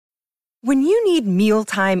When you need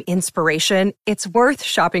mealtime inspiration, it's worth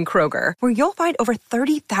shopping Kroger, where you'll find over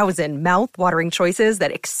 30,000 mouth-watering choices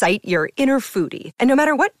that excite your inner foodie. And no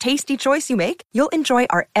matter what tasty choice you make, you'll enjoy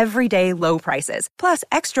our everyday low prices, plus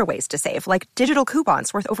extra ways to save, like digital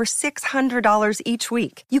coupons worth over $600 each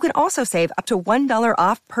week. You can also save up to $1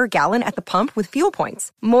 off per gallon at the pump with fuel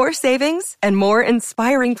points. More savings and more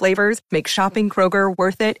inspiring flavors make shopping Kroger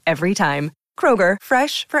worth it every time. Kroger,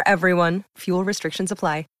 fresh for everyone. Fuel restrictions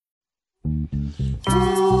apply.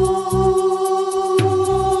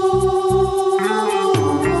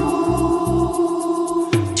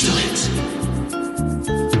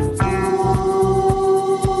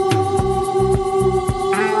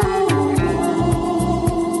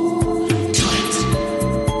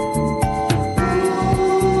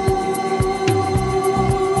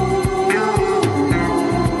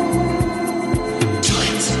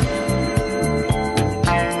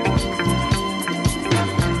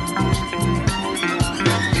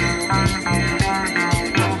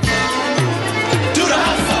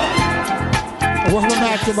 Welcome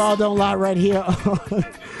back to Ball Don't Lie right here on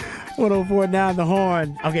 104.9 The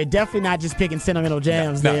Horn. Okay, definitely not just picking sentimental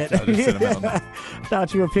jams there. No, just sentimental.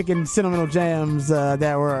 Thought you were picking sentimental jams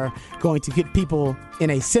that were going to get people in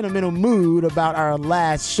a sentimental mood about our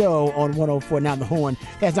last show on 104.9 The Horn.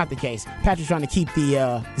 That's not the case. Patrick's trying to keep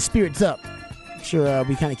the spirits up. Sure,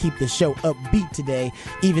 we kind of keep the show upbeat today,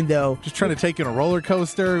 even though... Just trying to take in a roller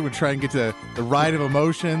coaster. We're trying to get to the ride of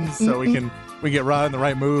emotions so we get Rod in the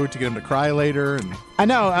right mood to get him to cry later. And I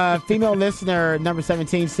know. Female listener number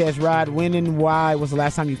 17 says, Rod, when and why was the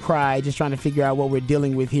last time you cried? Just trying to figure out what we're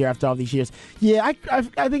dealing with here after all these years. Yeah,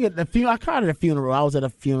 I think at the funeral, I cried at a funeral. I was at a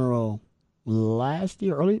funeral last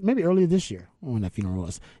year, maybe earlier this year when that funeral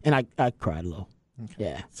was, and I cried a little.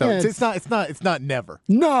 Okay. Yeah. So it's not never.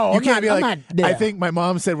 No, you can't be like, I'm not, I think my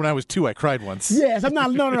mom said when I was 2 I cried once. Yes, I'm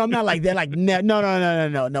not. No, I'm not like that. Like no.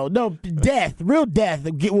 Death, real death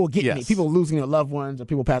will get me. People losing their loved ones or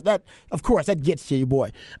people pass. That, of course, that gets to you,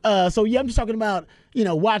 boy. So yeah, I'm just talking about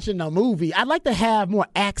watching a movie. I'd like to have more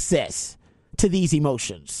access to these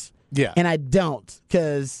emotions. Yeah, and I don't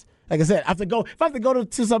because. Like I said, if I have to go to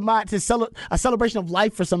a celebration of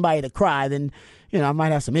life for somebody to cry, then I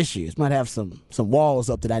might have some issues, might have some walls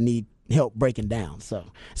up that I need help breaking down. So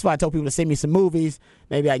that's why I told people to send me some movies.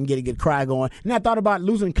 Maybe I can get a good cry going. And I thought about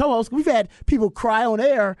losing co-hosts. We've had people cry on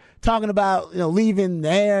air talking about leaving the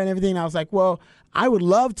air and everything. And I was like, well, I would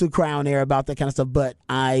love to cry on air about that kind of stuff, but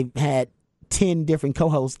I've had 10 different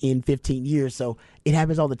co-hosts in 15 years, so it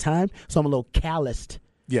happens all the time. So I'm a little calloused.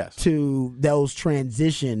 Yes. To those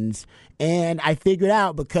transitions. And I figured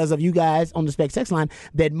out because of you guys on the Specs text line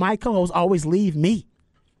that my co-hosts always leave me.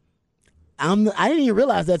 I didn't even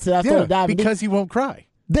realize that until I started diving because you won't cry.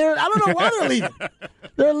 I don't know why they're leaving.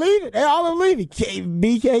 They're leaving. All of them leaving.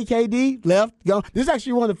 BK, KD, left, gone. This is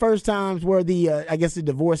actually one of the first times where I guess the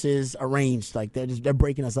divorce is arranged. Like they're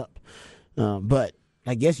breaking us up. But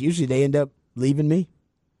I guess usually they end up leaving me.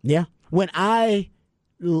 Yeah. When I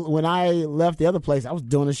left the other place, I was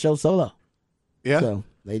doing a show solo. Yeah. So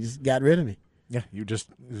they just got rid of me. Yeah,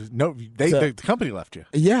 the company left you.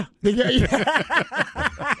 Yeah.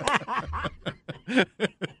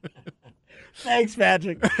 Thanks,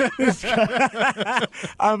 Patrick.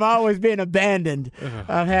 I'm always being abandoned.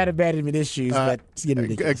 I've had abandonment issues, but it's getting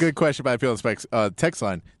ridiculous. A good question by Phil Specs text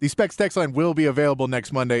line. The Specs text line will be available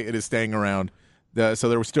next Monday. It is staying around. So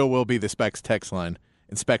there still will be the Specs text line,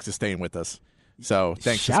 and Specs is staying with us. So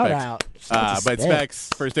thanks to Specs. But Specs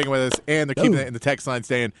for sticking with us, and they're keeping it in the text line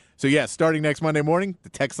staying. So, starting next Monday morning, the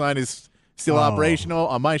text line is still operational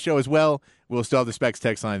on my show as well. We'll still have the Specs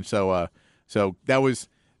text line. So that was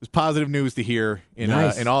positive news to hear in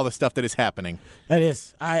all the stuff that is happening. That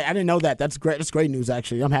is. I didn't know that. That's great. That's great news,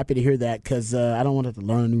 actually. I'm happy to hear that because I don't want to have to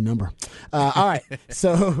learn a new number. All right.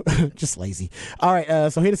 So, just lazy. All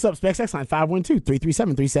right. So, hit us up. Specs X line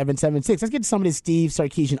 512-337-3776. Let's get to some of this Steve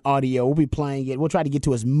Sarkisian audio. We'll be playing it. We'll try to get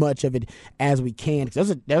to as much of it as we can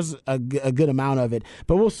because there's a good amount of it.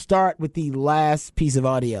 But we'll start with the last piece of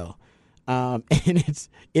audio. And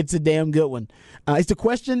it's a damn good one. Is the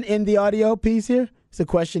question in the audio piece here? Is the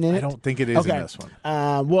question in it? I don't think it is in this one.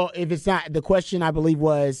 Well, if it's not, the question I believe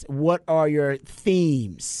was, what are your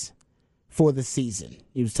themes for the season?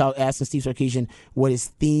 He was asking Steve Sarkisian what his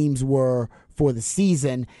themes were for the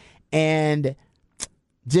season. And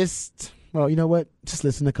just, you know what? Just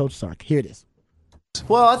listen to Coach Sark. Here it is.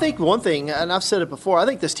 Well, I think one thing, and I've said it before, I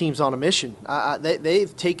think this team's on a mission.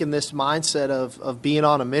 They've taken this mindset of being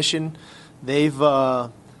on a mission.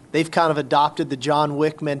 They've kind of adopted the John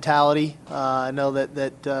Wick mentality. I know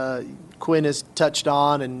that Quinn has touched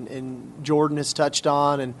on and Jordan has touched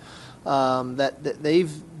on, and that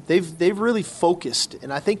they've they've really focused,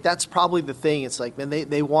 and I think that's probably the thing. It's like, man,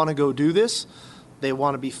 they want to go do this. They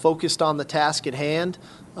want to be focused on the task at hand.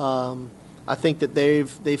 I think that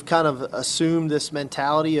they've kind of assumed this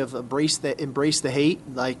mentality of embrace the hate.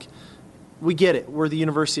 Like, we get it. We're the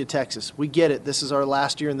University of Texas. We get it. This is our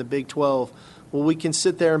last year in the Big 12. Well, we can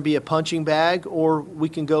sit there and be a punching bag, or we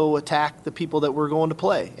can go attack the people that we're going to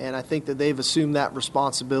play. And I think that they've assumed that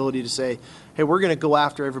responsibility to say, hey, we're going to go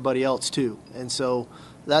after everybody else too. And so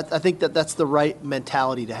I think that's the right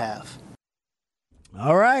mentality to have.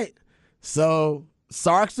 All right. So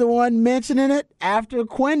Sark's the one mentioning it after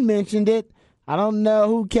Quinn mentioned it. I don't know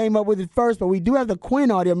who came up with it first, but we do have the Quinn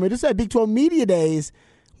audio. I mean, this is at Big 12 Media Days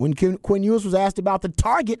when Quinn Ewers was asked about the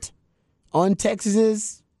target on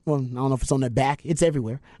Texas's. Well, I don't know if it's on their back. It's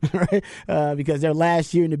everywhere, right? Because they're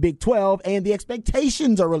last year in the Big 12, and the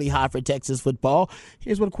expectations are really high for Texas football.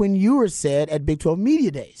 Here's what Quinn Ewers said at Big 12 Media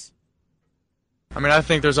Days. I mean, I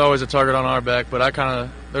think there's always a target on our back, but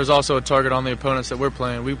there's also a target on the opponents that we're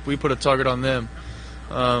playing. We put a target on them.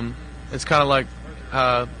 It's kind of like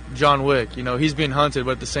John Wick. You know, he's being hunted,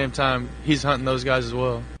 but at the same time, he's hunting those guys as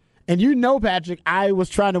well. And you know, Patrick, I was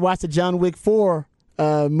trying to watch the John Wick 4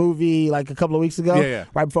 movie like a couple of weeks ago,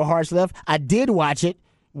 right before Harsh left. I did watch it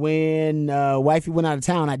when Wifey went out of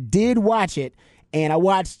town. I did watch it, and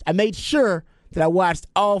I made sure that I watched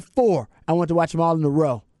all 4. I wanted to watch them all in a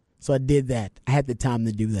row, so I did that. I had the time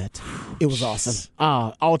to do that. It was awesome.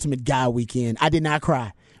 Ultimate guy weekend. I did not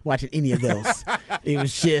cry watching any of those. It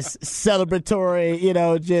was just celebratory,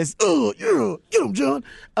 just, get him, John.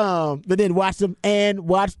 But then watched them and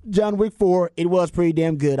watched John Wick 4. It was pretty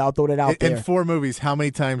damn good. I'll throw that out there. In 4 movies, how many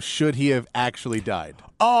times should he have actually died?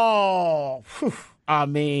 Oh, I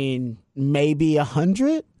mean, maybe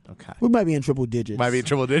 100? Okay. We might be in triple digits.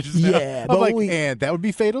 Yeah. But and that would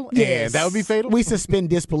be fatal? Yes. And that would be fatal? We suspend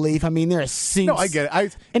disbelief. I mean, there are suits. No, I get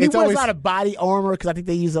it. And he wears a lot of body armor because I think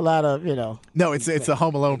they use a lot of, No, it's a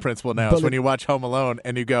Home Alone principle now. It's when you watch Home Alone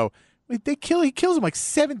and you go, wait, he kills him like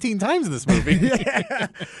 17 times in this movie.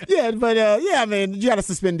 I mean, you got to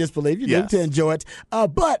suspend disbelief. You need to enjoy it.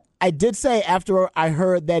 But I did say after I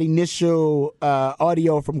heard that initial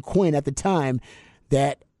audio from Quinn at the time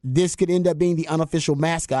that this could end up being the unofficial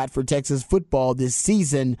mascot for Texas football this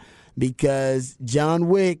season because John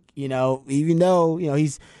Wick, even though,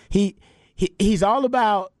 he's all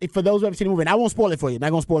about, for those who haven't seen the movie, and I won't spoil it for you, not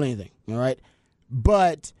going to spoil anything, all right?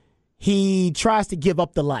 But he tries to give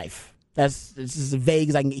up the life. It's as vague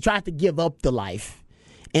as I can. He tries to give up the life,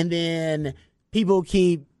 and then people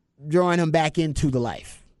keep drawing him back into the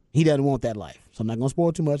life. He doesn't want that life. So I'm not going to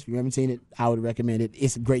spoil too much. If you haven't seen it, I would recommend it.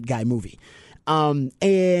 It's a great guy movie. And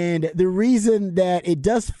the reason that it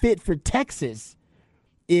does fit for Texas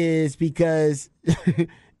is because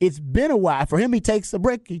it's been a while. For him, he takes a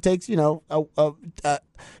break. He takes, he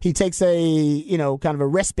takes a, kind of a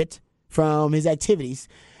respite from his activities.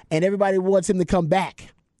 And everybody wants him to come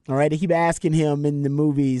back. All right. They keep asking him in the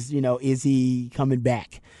movies, is he coming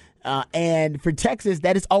back? And for Texas,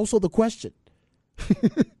 that is also the question.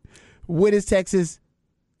 When is Texas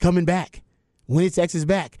coming back? When is Texas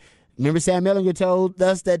back? Remember Sam Ehlinger told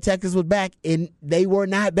us that Texas was back, and they were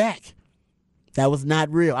not back. That was not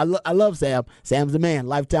real. I love Sam. Sam's the man.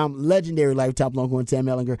 Legendary lifetime Longhorn Sam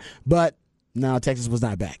Ehlinger. But no, Texas was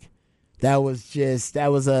not back. That was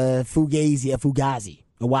a fugazi,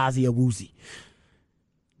 a woozy.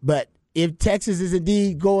 But if Texas is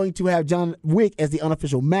indeed going to have John Wick as the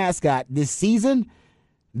unofficial mascot this season,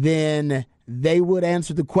 then they would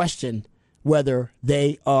answer the question whether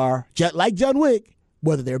they are, like John Wick,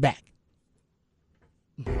 whether they're back.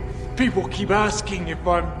 People keep asking if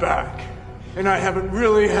I'm back, and I haven't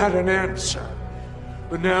really had an answer.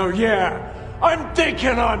 But now, I'm thinking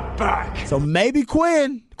I'm back. So maybe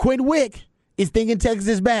Quinn Wick is thinking Texas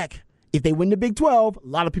is back. If they win the Big 12, a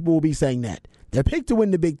lot of people will be saying that. They're picked to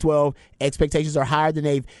win the Big 12. Expectations are higher than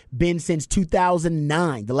they've been since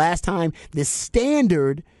 2009. The last time the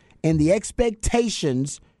standard and the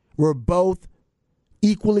expectations were both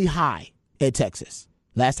equally high at Texas.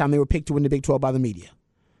 Last time they were picked to win the Big 12 by the media.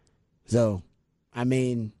 So, I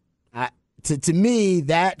mean, to me,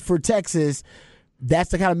 that for Texas,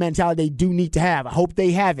 that's the kind of mentality they do need to have. I hope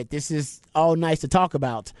they have it. This is all nice to talk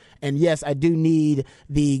about. And, yes, I do need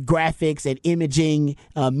the graphics and imaging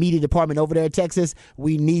media department over there at Texas.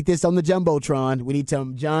 We need this on the Jumbotron. We need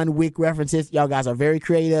some John Wick references. Y'all guys are very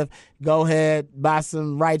creative. Go ahead, buy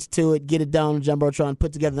some rights to it, get it done on Jumbotron,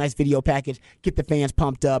 put together a nice video package, get the fans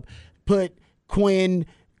pumped up, put Quinn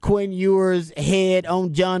Quinn Ewers' head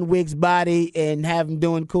on John Wick's body and have him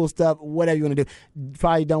doing cool stuff, whatever you want to do.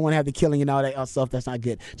 Probably don't want to have the killing and all that stuff. That's not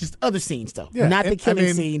good. Just other scenes, though. Yeah, not the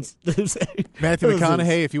killing scenes. Matthew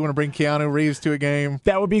McConaughey, if you want to bring Keanu Reeves to a game,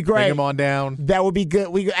 that would be great. Bring him on down. That would be good.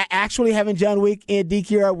 We actually having John Wick and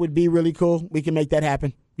DQ would be really cool. We can make that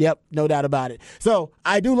happen. Yep, no doubt about it. So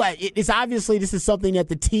I do like it. It's obviously this is something that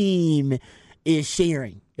the team is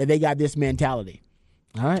sharing, that they got this mentality.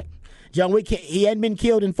 All right. John Wick, he hadn't been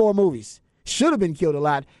killed in 4 movies. Should have been killed a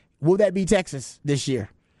lot. Will that be Texas this year?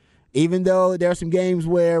 Even though there are some games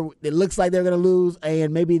where it looks like they're going to lose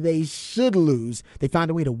and maybe they should lose, they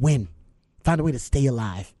found a way to win, found a way to stay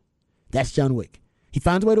alive. That's John Wick. He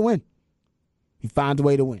finds a way to win. He finds a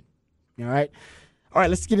way to win. All right? All right,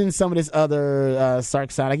 let's get into some of this other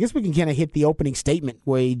Sark side. I guess we can kind of hit the opening statement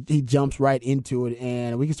where he jumps right into it,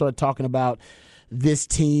 and we can start talking about this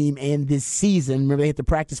team and this season. Remember, they hit the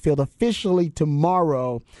practice field officially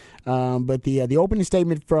tomorrow, but the opening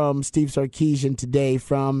statement from Steve Sarkisian today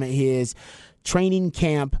from his training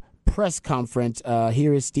camp press conference.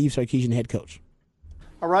 Here is Steve Sarkisian, head coach.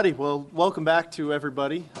 All righty, well, welcome back to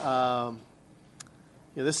everybody.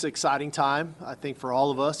 This is an exciting time, I think, for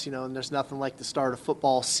all of us, and there's nothing like the start of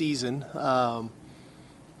football season. Kind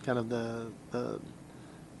of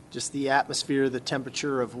just the atmosphere, the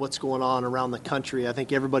temperature of what's going on around the country. I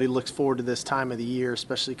think everybody looks forward to this time of the year,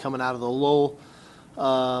 especially coming out of the lull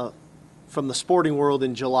from the sporting world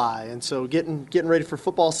in July. And so getting ready for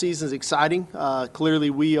football season is exciting. Clearly,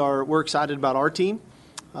 we're excited about our team.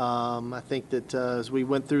 I think that as we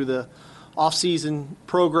went through the off-season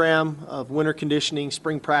program of winter conditioning,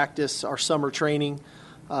 spring practice, our summer training,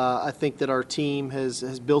 I think that our team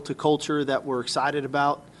has built a culture that we're excited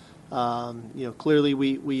about. Clearly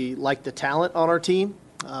we like the talent on our team,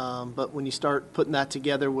 but when you start putting that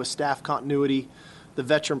together with staff continuity, the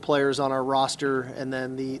veteran players on our roster, and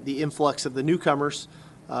then the influx of the newcomers,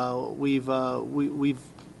 we've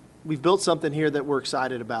built something here that we're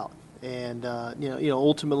excited about. And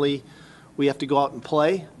ultimately, we have to go out and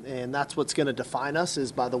play, and that's what's going to define us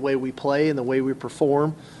is by the way we play and the way we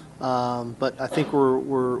perform. But I think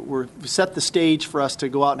we're set the stage for us to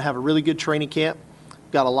go out and have a really good training camp.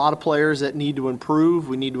 Got a lot of players that need to improve.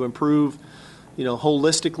 We need to improve,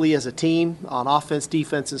 holistically as a team on offense,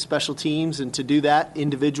 defense, and special teams. And to do that,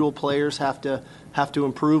 individual players have to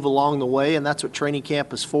improve along the way, and that's what training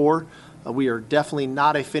camp is for. We are definitely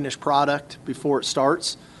not a finished product before it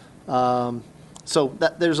starts. So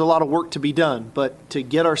there's a lot of work to be done, but to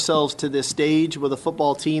get ourselves to this stage with a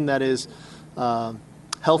football team that is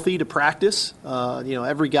healthy to practice,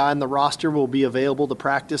 every guy in the roster will be available to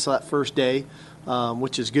practice that first day,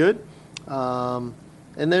 which is good. And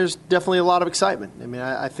there's definitely a lot of excitement. I mean,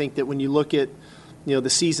 I think that when you look at the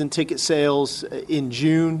season ticket sales in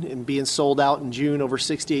June and being sold out in June, over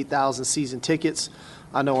 68,000 season tickets.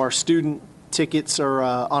 I know our student tickets are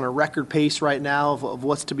on a record pace right now of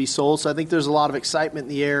what's to be sold. So I think there's a lot of excitement in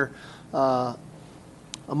the air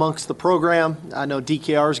amongst the program. I know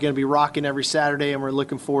DKR is going to be rocking every Saturday, and we're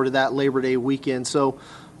looking forward to that Labor Day weekend. So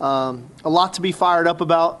a lot to be fired up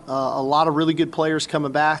about, a lot of really good players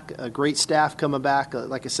coming back, a great staff coming back.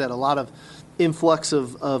 Like I said, a lot of influx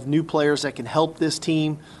of new players that can help this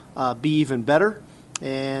team be even better.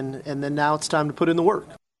 And then now it's time to put in the work.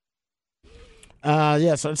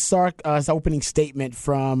 So Sark's opening statement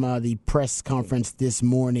from the press conference this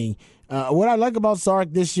morning. What I like about Sark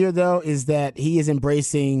this year, though, is that he is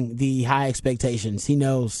embracing the high expectations. He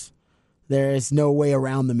knows there is no way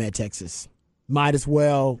around them at Texas. Might as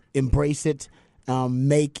well embrace it,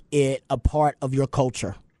 make it a part of your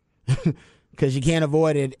culture, because you can't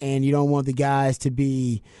avoid it, and you don't want the guys to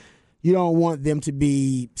be, you don't want them to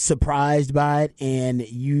be surprised by it, and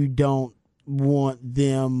you don't want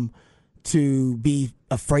them to be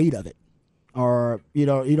afraid of it, or you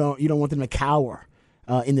don't want them to cower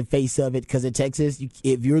in the face of it. Because at Texas,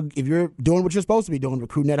 if you're doing what you're supposed to be doing,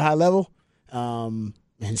 recruiting at a high level,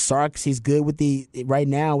 and Sark's, he's good with right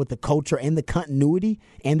now with the culture and the continuity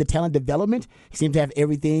and the talent development. He seems to have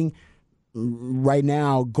everything right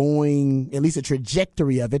now going, at least a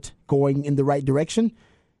trajectory of it going in the right direction.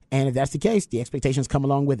 And if that's the case, the expectations come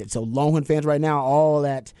along with it. So Longhorn fans right now, all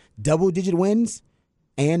at double-digit wins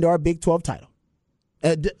and our Big 12 title.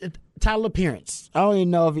 Title appearance. I don't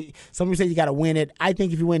even know if some people say you got to win it. I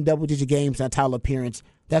think if you win double-digit games and a title appearance,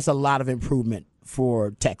 that's a lot of improvement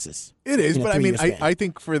for Texas. It is, but I mean, I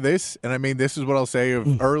think for this, and I mean, this is what I'll say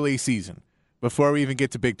of early season, before we even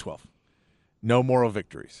get to Big 12, no moral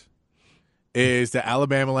victories, is that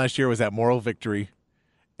Alabama last year was that moral victory,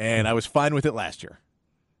 and I was fine with it last year.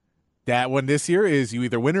 That one this year is you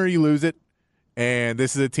either win or you lose it, And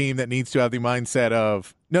this is a team that needs to have the mindset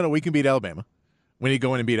of, no, we can beat Alabama. We need to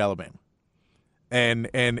go in and beat Alabama. And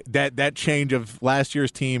that change of last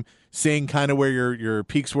year's team, seeing kind of where your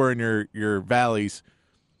peaks were and your valleys,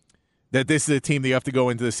 that this is a team that you have to go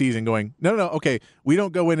into the season going, no, okay, we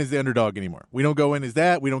don't go in as the underdog anymore. We don't go in as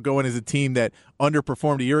that. We don't go in as a team that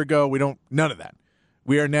underperformed a year ago. None of that.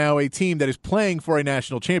 We are now a team that is playing for a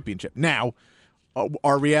national championship. Now,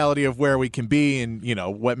 our reality of where we can be and,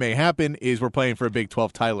 what may happen is we're playing for a Big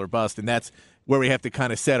 12 title or bust, and that's where we have to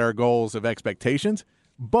kind of set our goals of expectations.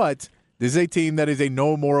 But this is a team that is a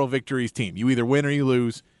no moral victories team. You either win or you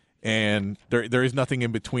lose, and there is nothing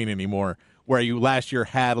in between anymore, where you last year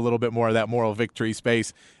had a little bit more of that moral victory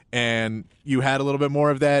space, and you had a little bit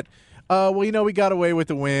more of that, we got away with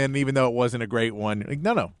the win, even though it wasn't a great one. Like,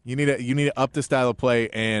 no. You need to up the style of play,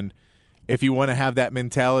 and if you want to have that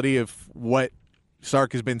mentality of what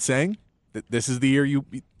Sark has been saying, that this is the year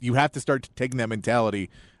you have to start taking that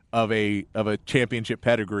mentality of a championship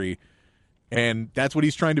pedigree, and that's what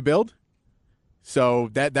he's trying to build.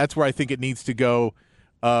 So that's where I think it needs to go,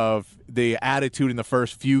 of the attitude in the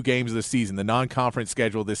first few games of the season, the non-conference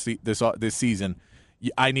schedule this season.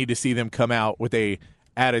 I need to see them come out with a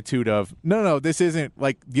attitude of, no, this isn't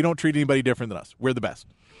like, you don't treat anybody different than us. We're the best.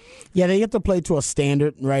 Yeah, they have to play to a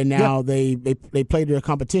standard right now. Yeah. They play to their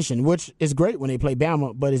competition, which is great when they play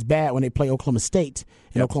Bama, but it's bad when they play Oklahoma State.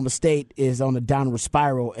 And yep. Oklahoma State is on a downward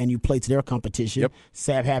spiral, and you play to their competition. Yep.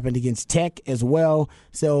 SAP happened against Tech as well.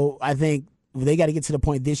 So I think they got to get to the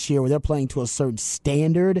point this year where they're playing to a certain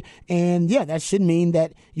standard. And, yeah, that should mean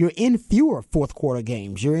that you're in fewer fourth-quarter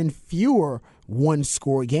games. You're in fewer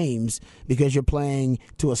one-score games because you're playing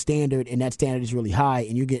to a standard, and that standard is really high,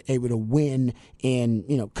 and you get able to win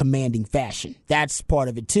in, commanding fashion. That's part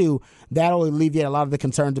of it, too. That'll alleviate a lot of the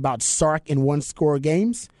concerns about Sark in one-score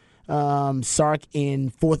games, Sark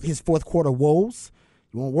in his fourth-quarter woes.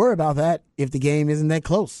 You won't worry about that if the game isn't that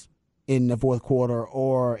close in the fourth quarter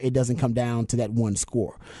or it doesn't come down to that one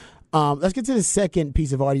score. Let's get to the second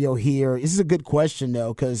piece of audio here. This is a good question,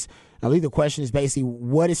 though, because I believe the question is basically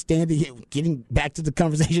what is standing, getting back to the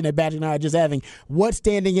conversation that Patrick and I are just having, what's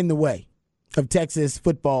standing in the way of Texas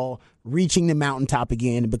football reaching the mountaintop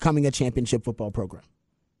again and becoming a championship football program?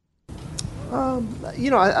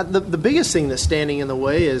 The biggest thing that's standing in the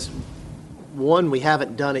way is, one, we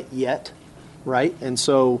haven't done it yet, right? And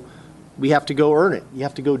so we have to go earn it. You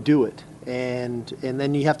have to go do it. And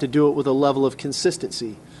then you have to do it with a level of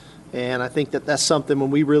consistency. And I think that's something when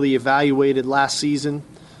we really evaluated last season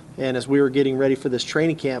and as we were getting ready for this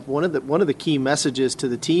training camp, one of the key messages to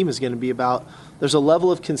the team is going to be about there's a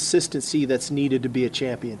level of consistency that's needed to be a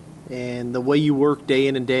champion. And the way you work day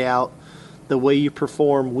in and day out, the way you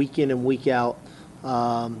perform week in and week out,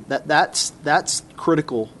 that's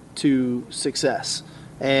critical to success.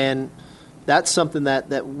 And that's something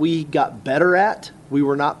that we got better at. We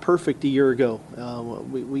were not perfect a year ago.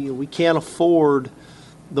 We can't afford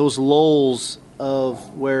those lulls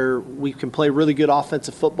of where we can play really good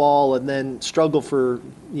offensive football and then struggle for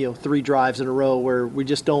 3 drives in a row where we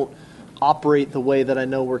just don't operate the way that I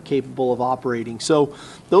know we're capable of operating. So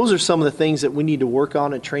those are some of the things that we need to work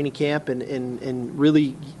on at training camp and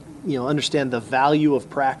really understand the value of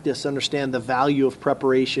practice, understand the value of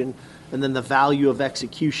preparation, and then the value of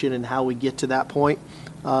execution and how we get to that point.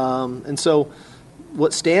 And so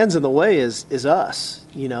what stands in the way is us,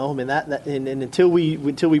 that and until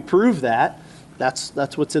we prove that,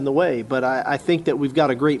 that's what's in the way. But I think that we've got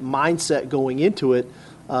a great mindset going into it,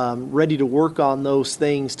 ready to work on those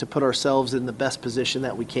things to put ourselves in the best position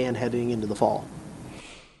that we can heading into the fall.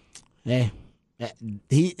 Yeah.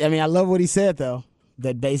 I love what he said, though,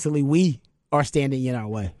 that basically we are standing in our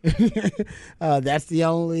way. That's the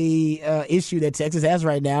only issue that Texas has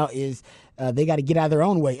right now is they got to get out of their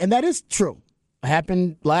own way. And that is true. It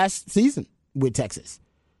happened last season with Texas.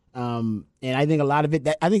 And I think a lot of it,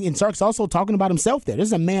 and Sark's also talking about himself there.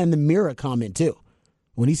 There's a man in the mirror comment, too.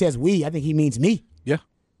 When he says we, I think he means me. Yeah.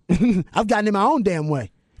 I've gotten in my own damn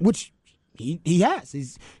way, which he has.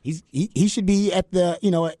 He should be at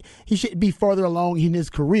the, he should be further along in his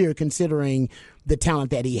career considering the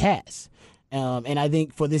talent that he has. And I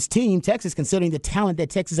think for this team, Texas, considering the talent that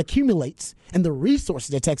Texas accumulates and the resources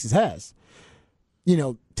that Texas has,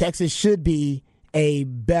 Texas should be a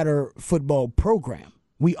better football program.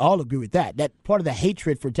 We all agree with that. That part of the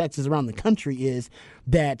hatred for Texas around the country is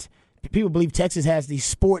that people believe Texas has the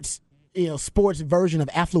sports version of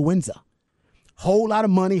affluenza. Whole lot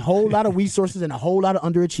of money, whole lot of resources, and a whole lot of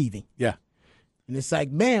underachieving. Yeah. And it's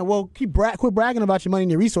like, man, well, quit bragging about your money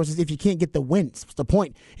and your resources if you can't get the wins. What's the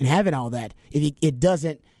point in having all that if it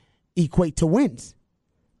doesn't equate to wins?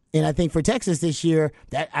 And I think for Texas this year,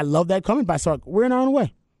 that I love that comment by Sark. We're in our own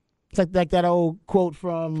way. It's like that old quote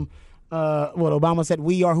from what Obama said,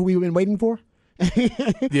 "We are who we've been waiting for."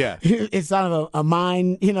 Yeah. It's sort of a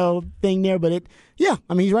mind, thing there, but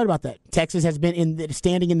he's right about that. Texas has been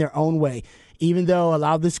standing in their own way, even though a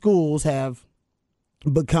lot of the schools have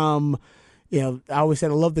become, I always said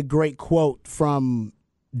I love the great quote from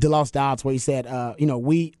DeLoss Dodds where he said,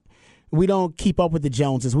 we don't keep up with the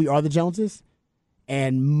Joneses, we are the Joneses.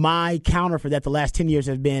 And my counter for that the last 10 years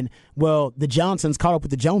has been, well, the Johnsons caught up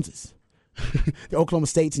with the Joneses. The Oklahoma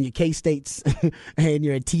States and your K-States and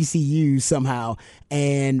your TCU somehow.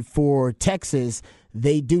 And for Texas,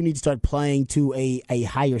 they do need to start playing to a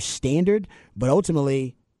higher standard, but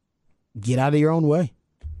ultimately, get out of your own way.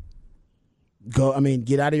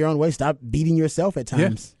 Get out of your own way. Stop beating yourself at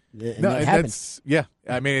times. Yeah. That happens.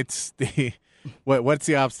 It's the what's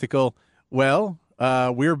the obstacle? Well,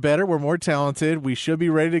 we're better. We're more talented. We should be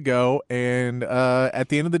ready to go. And at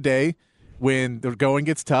the end of the day, when the going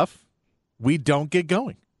gets tough, we don't get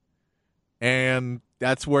going. And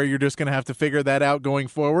that's where you're just going to have to figure that out going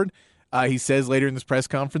forward. He says later in this press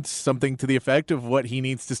conference something to the effect of what he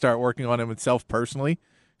needs to start working on himself personally.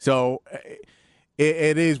 So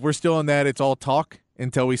it is. We're still in that. It's all talk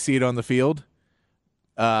until we see it on the field.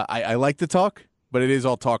 I like the talk, but it is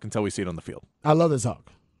all talk until we see it on the field. I love the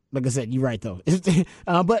talk. Like I said, you're right, though.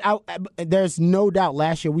 But there's no doubt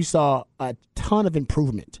last year we saw a ton of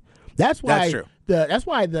improvement. That's true. That's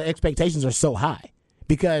why the expectations are so high,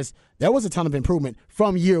 because there was a ton of improvement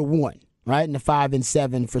from year one, right? In the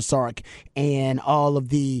 5-7 for Sark and all of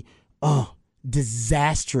the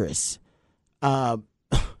disastrous,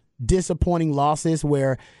 disappointing losses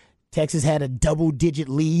where Texas had a double-digit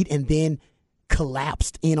lead and then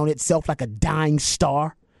collapsed in on itself like a dying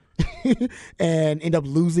star and end up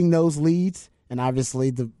losing those leads. And obviously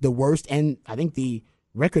the worst, and I think the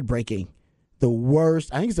record-breaking, the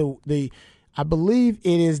worst. I think it's I believe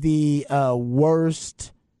it is the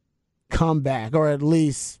worst comeback, or at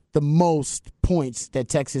least the most points that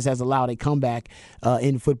Texas has allowed a comeback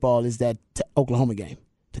in football is that Oklahoma game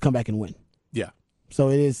to come back and win. Yeah. So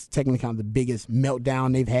it is technically kind of the biggest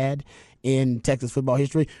meltdown they've had in Texas football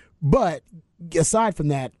history. But aside from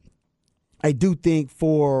that, I do think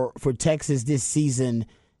for Texas this season,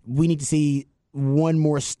 we need to see one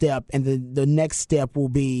more step, and the next step will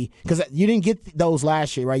be, because you didn't get those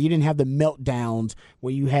last year, right? You didn't have the meltdowns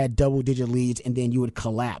where you had double-digit leads and then you would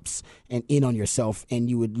collapse and in on yourself and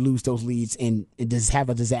you would lose those leads and just have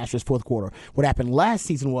a disastrous fourth quarter. What happened last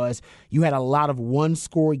season was you had a lot of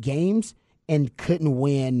one-score games and couldn't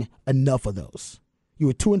win enough of those. You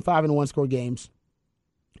were 2-5 in one-score games,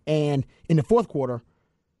 and in the fourth quarter,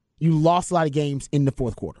 you lost a lot of games in the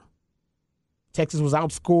fourth quarter. Texas was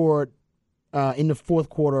outscored in the fourth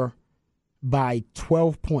quarter by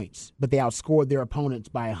 12 points, but they outscored their opponents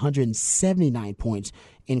by 179 points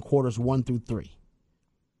in quarters 1 through 3.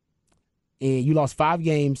 And you lost 5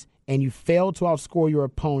 games, and you failed to outscore your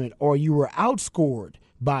opponent, or you were outscored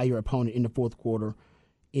by your opponent in the fourth quarter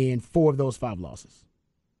in 4 of those 5 losses.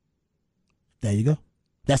 There you go.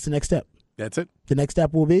 That's the next step. That's it. The next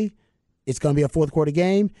step will be it's going to be a fourth quarter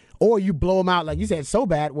game, or you blow them out like you said so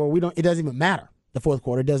bad where it doesn't even matter. The fourth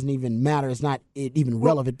quarter doesn't even matter. It's not even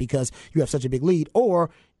relevant because you have such a big lead. Or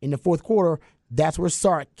in the fourth quarter, that's where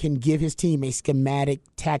Sark can give his team a schematic,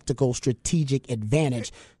 tactical, strategic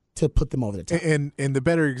advantage to put them over the top. And the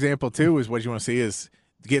better example, too, is what you want to see is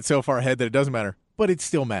get so far ahead that it doesn't matter. But it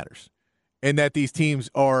still matters. And that these teams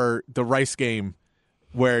are the Rice game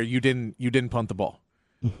where you didn't punt the ball.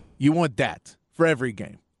 You want that for every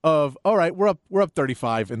game. Of, all right, we're up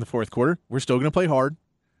 35 in the fourth quarter. We're still going to play hard.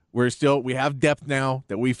 We have depth now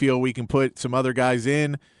that we feel we can put some other guys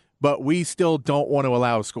in, but we still don't want to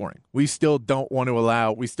allow scoring. We still want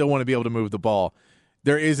to be able to move the ball.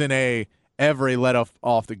 There isn't ever a let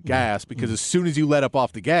off the gas, because as soon as you let up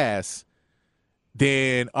off the gas,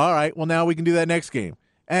 then all right, well now we can do that next game.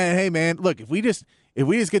 And hey man, look, if we just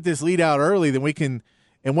get this lead out early, then we can.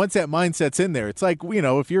 And once that mindset's in there, it's like,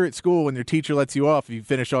 if you're at school and your teacher lets you off, if you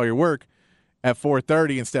finish all your work at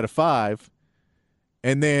 4:30 instead of 5.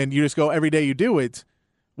 And then you just go every day you do it.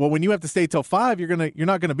 Well, when you have to stay till 5, you're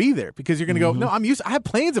not gonna be there because you're gonna go. No, I have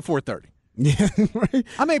plans at 4:30. Yeah, right.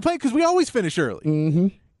 I may play because we always finish early. Mm-hmm.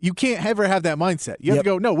 You can't ever have that mindset. You have to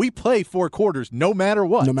go. No, we play 4 quarters no matter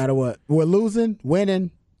what. No matter what, we're losing,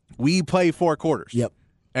 winning. We play 4 quarters. Yep.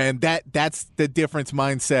 And that's the difference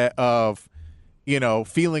mindset of,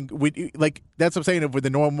 feeling like that's what I'm saying with the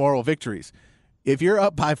normal moral victories. If you're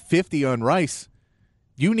up by 50 on Rice,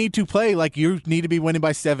 you need to play like you need to be winning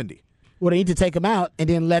by 70. Well, they need to take him out and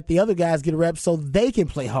then let the other guys get reps so they can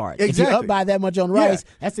play hard. Exactly. If you're up by that much on Rice,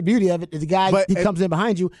 that's the beauty of it. The guy who comes in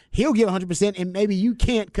behind you, he'll give 100%, and maybe you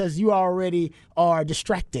can't because you already are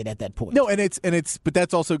distracted at that point. No, but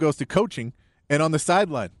that also goes to coaching and on the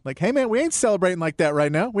sideline. Like, hey, man, we ain't celebrating like that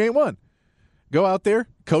right now. We ain't won. Go out there,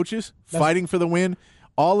 coaches, fighting for the win.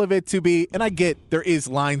 All of it to be, and I get there is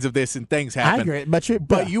lines of this and things happen. I agree,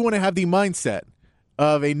 but you want to have the mindset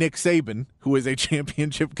of a Nick Saban, who is a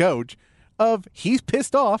championship coach, of he's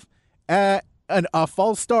pissed off at a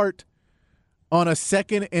false start on a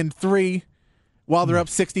 2nd and 3 while they're up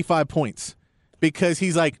 65 points. Because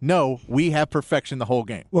he's like, no, we have perfection the whole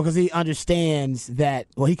game. Well, because he understands that,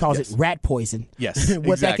 he calls it rat poison. Yes,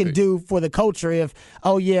 what that can do for the culture if,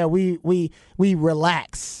 we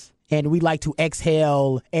relax and we like to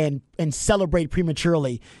exhale and celebrate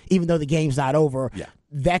prematurely, even though the game's not over. Yeah.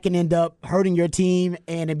 That can end up hurting your team,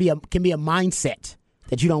 and can be a mindset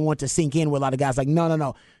that you don't want to sink in with a lot of guys. Like,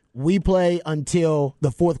 no. We play until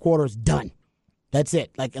the fourth quarter is done. That's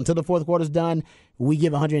it. Like, until the fourth quarter is done, we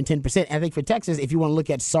give 110%. And I think for Texas, if you want to look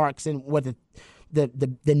at Sark's and what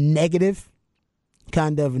the negative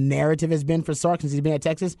kind of narrative has been for Sark since he's been at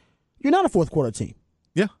Texas, you're not a fourth quarter team.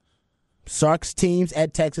 Yeah. Sark's teams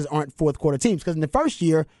at Texas aren't fourth quarter teams because in the first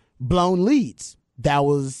year, blown leads. That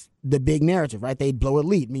was the big narrative, right? They'd blow a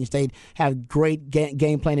lead. It means they'd have great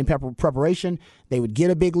game plan and preparation. They would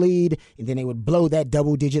get a big lead, and then they would blow that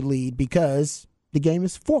double-digit lead because the game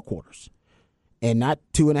is 4 quarters and not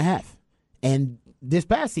 2.5. And this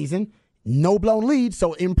past season, no blown lead,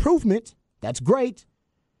 so improvement, that's great,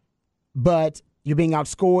 but you're being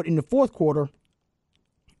outscored in the fourth quarter,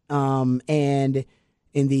 and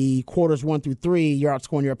in the quarters 1 through 3, you're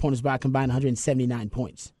outscoring your opponents by a combined 179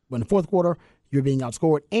 points. But in the fourth quarter, you're being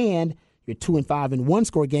outscored, and you're 2-5 in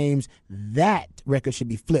one-score games. That record should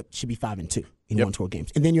be flipped. Should be 5-2 in one-score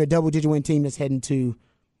games. And then you're a double-digit win team that's heading to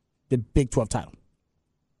the Big 12 title.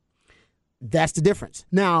 That's the difference.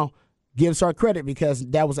 Now, give Sark credit because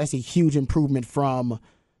that's a huge improvement from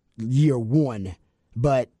year one.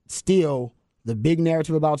 But still, the big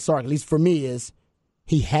narrative about Sark, at least for me, is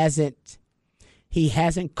he hasn't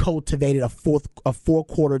cultivated a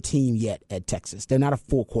four-quarter team yet at Texas. They're not a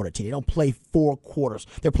four-quarter team. They don't play 4 quarters.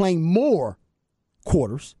 They're playing more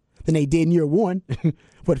quarters than they did in year one.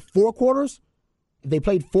 But 4 quarters, if they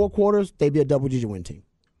played 4 quarters, they'd be a double-digit win team.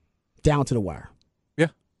 Down to the wire. Yeah.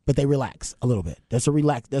 But they relax a little bit.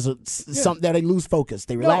 Something that they lose focus.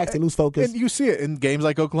 They relax, they lose focus. And you see it in games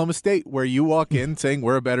like Oklahoma State where you walk in saying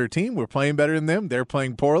we're a better team, we're playing better than them, they're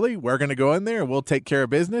playing poorly, we're going to go in there and we'll take care of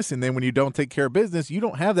business. And then when you don't take care of business, you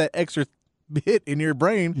don't have that extra hit in your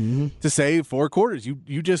brain to say 4 quarters.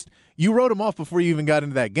 You wrote them off before you even got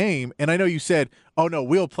into that game. And I know you said, oh, no,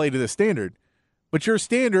 we'll play to the standard. But your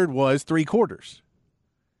standard was 3 quarters.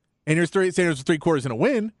 And your standard was 3 quarters in a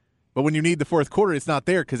win. But when you need the fourth quarter, it's not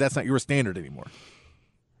there because that's not your standard anymore.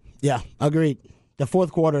 Yeah, agreed. The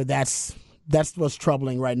fourth quarter, that's what's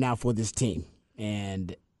troubling right now for this team.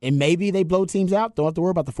 And maybe they blow teams out. Don't have to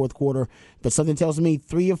worry about the fourth quarter. But something tells me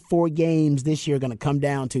 3 or 4 games this year are going to come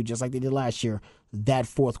down to, just like they did last year, that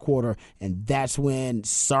fourth quarter. And that's when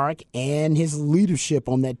Sark and his leadership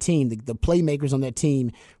on that team, the playmakers on that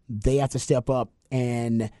team, they have to step up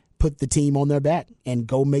and put the team on their back and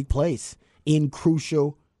go make plays in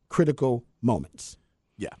critical moments.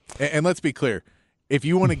 Yeah. And let's be clear. If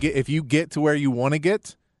you get to where you want to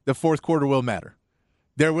get, the fourth quarter will matter.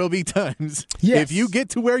 There will be times if you get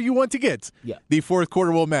to where you want to get, the fourth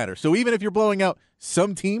quarter will matter. So even if you're blowing out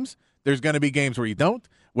some teams, there's going to be games where you don't,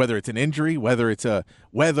 whether it's an injury, whether it's a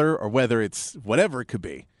weather, or whether it's whatever it could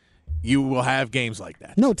be. You will have games like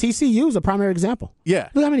that. No, TCU is a primary example. Yeah.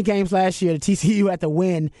 Look how many games last year the TCU had to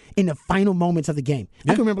win in the final moments of the game.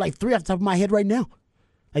 I can remember 3 off the top of my head right now.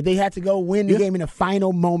 Like they had to go win the game in the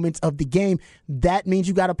final moments of the game. That means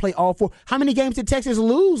you got to play all 4. How many games did Texas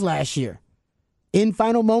lose last year in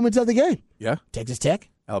final moments of the game? Yeah. Texas Tech,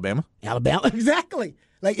 Alabama, exactly.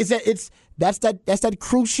 Like that's that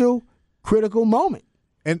crucial, critical moment.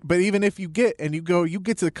 But even if you get to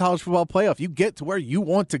the college football playoff, you get to where you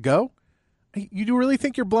want to go. You do really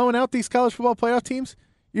think you're blowing out these college football playoff teams?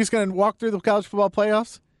 You're just going to walk through the college football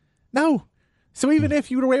playoffs? No. So even if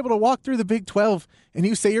you were able to walk through the Big 12 and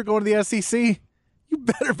you say you're going to the SEC, you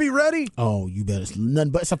better be ready. Oh, you better.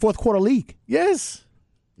 It's a fourth quarter league. Yes.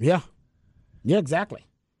 Yeah. Yeah, exactly.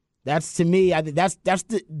 That's to me.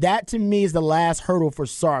 That to me is the last hurdle for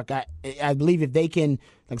Sark. I believe if they can,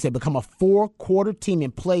 like I said, become a 4-quarter team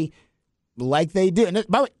and play like they do. And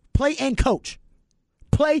by the way, play and coach.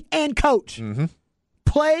 Mm-hmm.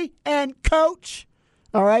 Play and coach.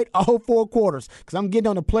 All right, all 4 quarters. Because I'm getting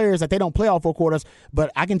on the players that they don't play all 4 quarters.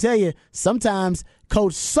 But I can tell you, sometimes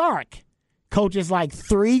Coach Sark coaches like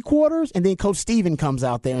 3 quarters, and then Coach Steven comes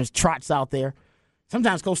out there and trots out there.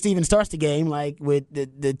 Sometimes Coach Steven starts the game, like with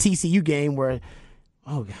the TCU game where,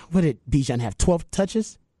 oh, God, what did Bijan have, 12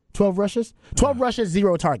 touches? 12 rushes? 12 rushes,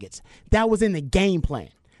 0 targets. That was in the game plan.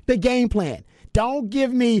 The game plan. Don't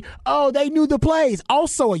give me, oh, they knew the plays.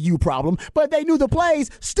 Also a you problem, but they knew the plays.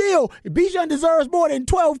 Still, Bijan deserves more than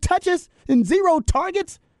 12 touches and 0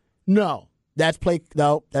 targets? No. That's play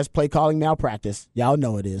calling malpractice. Y'all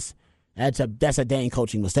know it is. That's a dang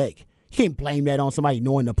coaching mistake. You can't blame that on somebody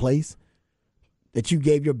knowing the plays. That you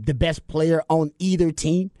gave the best player on either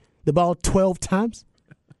team the ball 12 times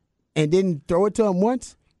and didn't throw it to him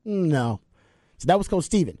once? No. So that was Coach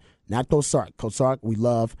Steven. Not Coach Sark. Coach Sark, we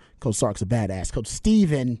love. Coach Sark's a badass. Coach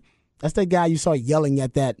Steven, that's that guy you saw yelling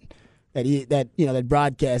at that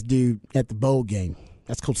broadcast dude at the bowl game.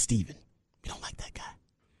 That's Coach Steven. We don't like that guy.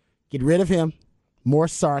 Get rid of him. More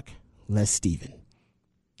Sark, less Steven.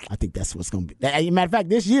 I think that's what's going to be. As a matter of fact,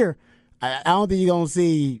 this year, I don't think you're going to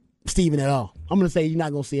see Steven at all. I'm going to say you're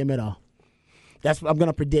not going to see him at all. I'm going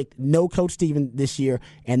to predict no Coach Steven this year,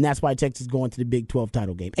 and that's why Texas is going to the Big 12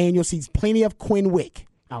 title game. And you'll see plenty of Quinn Wick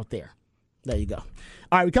out there. There you go. All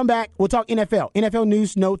right, we come back. We'll talk NFL. NFL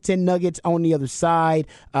news, notes, and nuggets on the other side.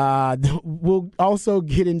 We'll also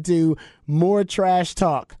get into more trash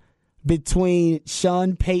talk between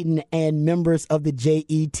Sean Payton and members of the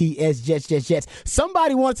Jets.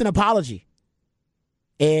 Somebody wants an apology.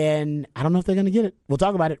 And I don't know if they're going to get it. We'll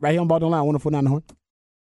talk about it right here on Ball Don't Lie, 104.9 The Horn.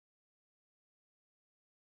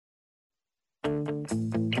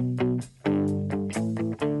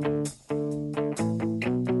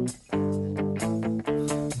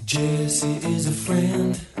 Jesse is a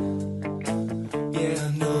friend. Yeah,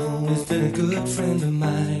 I know he's been a good friend of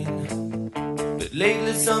mine. But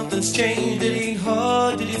lately something's changed. It ain't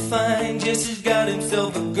hard to define. Jesse's got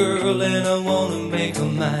himself a girl and I wanna make her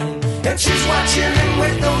mine. And she's watching him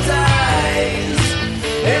with those eyes.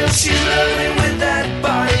 And she's loving with that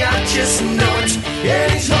body, I just know it.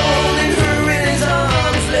 And he's holding her in his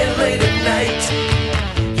arms late at night.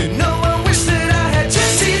 You know I wish that I had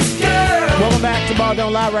Jesse's girl. Welcome back to Ball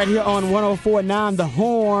Don't Lie right here on 104.9 The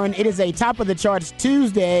Horn. It is a Top of the Charts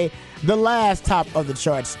Tuesday, the last Top of the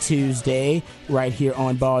Charts Tuesday right here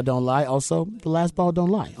on Ball Don't Lie. Also, the last Ball Don't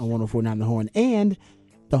Lie on 104.9 The Horn. And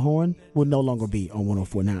The Horn will no longer be on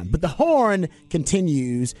 104.9. But The Horn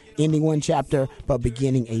continues, ending one chapter but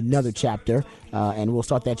beginning another chapter. And we'll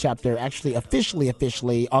start that chapter actually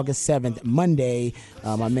officially August 7th, Monday.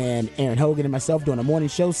 My man Aaron Hogan and myself doing a morning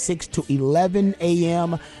show, 6 to 11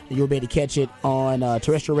 a.m. You'll be able to catch it on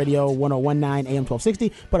terrestrial radio, 101.9 AM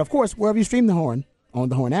 1260. But, of course, wherever you stream The Horn, on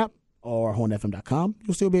the Horn app or hornfm.com,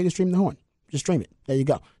 you'll still be able to stream The Horn. Just stream it. There you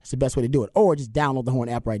go. That's the best way to do it. Or just download the Horn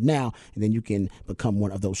app right now, and then you can become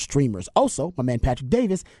one of those streamers. Also, my man Patrick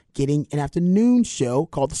Davis getting an afternoon show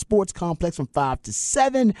called The Sports Complex from 5 to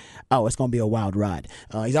 7. Oh, it's going to be a wild ride.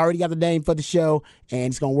 He's already got the name for the show, and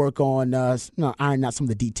he's going to work on ironing out some of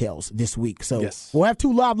the details this week. So We'll have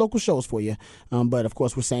 2 live local shows for you. But, of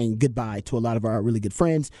course, we're saying goodbye to a lot of our really good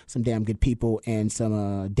friends, some damn good people, and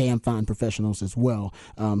some damn fine professionals as well.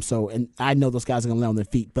 And I know those guys are going to land on their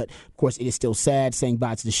feet, but, of course, it is still sad saying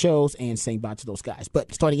bye to the shows and saying bye to those guys.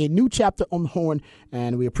 But starting a new chapter on the Horn,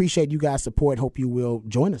 and we appreciate you guys' support. Hope you will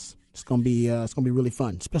join us. It's gonna be really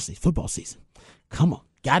fun, especially football season. Come on,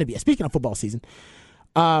 gotta be. Speaking of football season,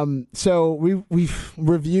 so we've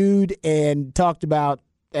reviewed and talked about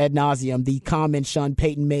ad nauseum the comments Sean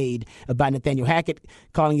Payton made about Nathaniel Hackett,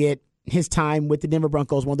 calling it his time with the Denver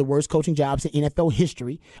Broncos one of the worst coaching jobs in NFL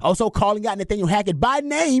history. Also calling out Nathaniel Hackett by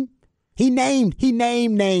name. He named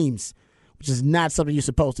names, which is not something you're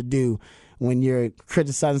supposed to do when you're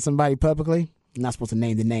criticizing somebody publicly. You're not supposed to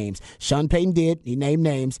name the names. Sean Payton did. He named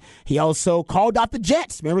names. He also called out the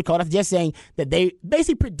Jets. Remember, he called out the Jets saying that they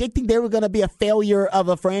basically predicting they were going to be a failure of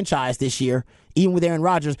a franchise this year, even with Aaron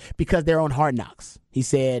Rodgers, because they're on Hard Knocks. He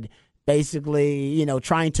said basically,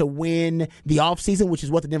 trying to win the offseason, which is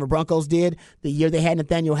what the Denver Broncos did the year they had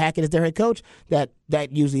Nathaniel Hackett as their head coach, that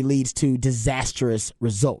usually leads to disastrous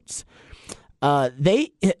results.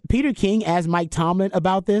 Peter King asked Mike Tomlin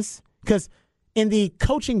about this because in the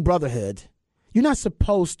coaching brotherhood, you're not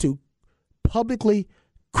supposed to publicly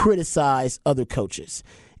criticize other coaches.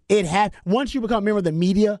 Once you become a member of the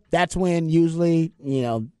media, that's when usually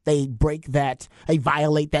they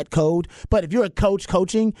violate that code. But if you're a coach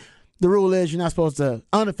coaching, the rule is you're not supposed to,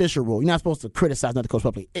 unofficial rule, you're not supposed to criticize another coach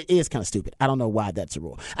publicly. It is kind of stupid. I don't know why that's a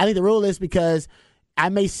rule. I think the rule is because I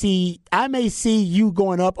may see you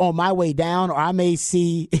going up on my way down, or I may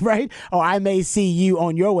see you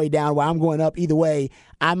on your way down while I'm going up. Either way,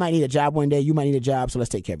 I might need a job one day. You might need a job, so let's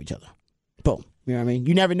take care of each other. Boom. You know what I mean?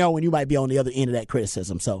 You never know when you might be on the other end of that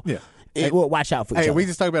criticism. So watch out for each other. We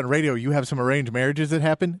just talked about radio. You have some arranged marriages that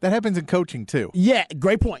happen. That happens in coaching too. Yeah,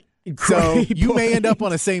 great point. So you may end up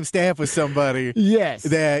on the same staff with somebody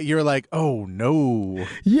that you're like, oh, no.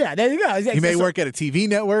 Yeah, there you go. You may work at a TV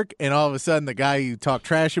network, and all of a sudden the guy you talk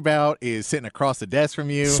trash about is sitting across the desk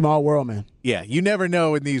from you. Small world, man. Yeah, you never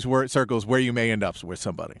know in these circles where you may end up with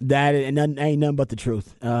somebody. That ain't nothing but the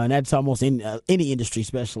truth. And that's almost in any industry,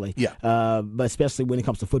 especially. Yeah. But especially when it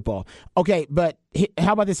comes to football. Okay, but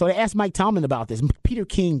how about this? So they asked Mike Tomlin about this. Peter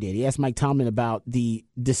King did. He asked Mike Tomlin about the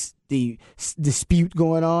dispute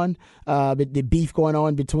going on, the beef going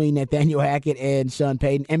on between Nathaniel Hackett and Sean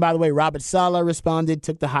Payton. And by the way, Robert Saleh responded,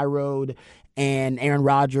 took the high road, and Aaron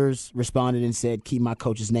Rodgers responded and said, keep my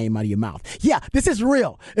coach's name out of your mouth. Yeah, this is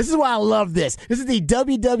real. This is why I love this. This is the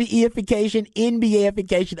WWE-ification,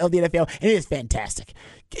 NBA-ification of the NFL, and it is fantastic.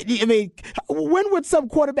 I mean, when would some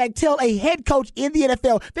quarterback tell a head coach in the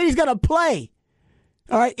NFL that he's going to play,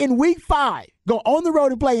 all right, in week 5, go on the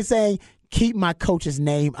road and play and saying, keep my coach's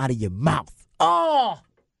name out of your mouth? Oh,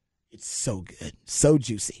 it's so good, so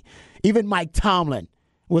juicy. Even Mike Tomlin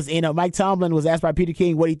was Mike Tomlin was asked by Peter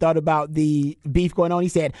King what he thought about the beef going on. He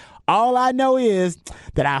said, all I know is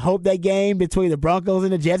that I hope that game between the Broncos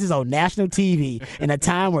and the Jets is on national TV in a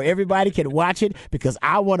time where everybody can watch it, because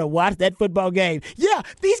I want to watch that football game. Yeah,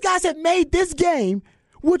 these guys have made this game,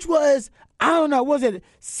 which was, I don't know, was it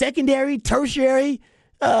secondary, tertiary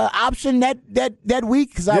option that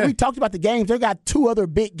week? Because we talked about the games. They got two other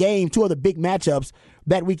big matchups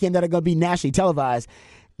that weekend that are going to be nationally televised.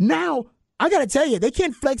 Now, I got to tell you, they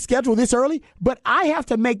can't flex schedule this early, but I have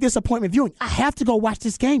to make this appointment viewing. I have to go watch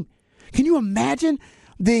this game. Can you imagine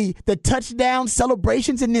the touchdown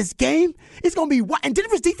celebrations in this game? It's going to be – and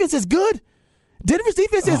Denver's defense is good.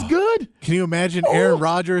 Is good. Can you imagine Aaron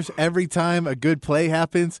Rodgers every time a good play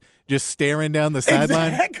happens just staring down the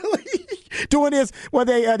sideline? Exactly. Doing this,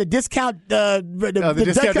 the discount,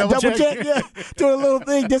 discount double check. Yeah, doing a little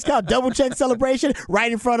thing, discount double check celebration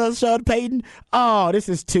right in front of Sean Payton. Oh, this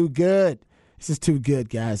is too good. This is too good,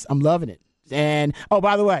 guys. I'm loving it. And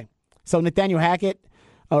by the way, so Nathaniel Hackett,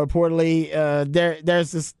 reportedly,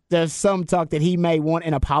 there's some talk that he may want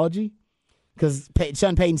an apology, because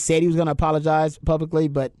Sean Payton said he was going to apologize publicly,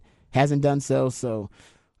 but hasn't done so. So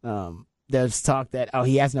there's talk that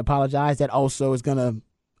he hasn't apologized. That also is going to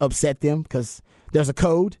upset them, because there's a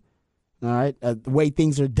code, all right, the way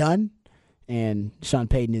things are done, and Sean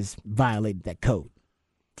Payton has violated that code.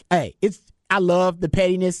 Hey, I love the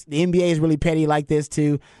pettiness. The NBA is really petty like this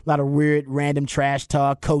too. A lot of weird, random trash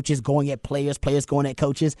talk. Coaches going at players, players going at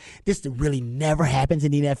coaches. This really never happens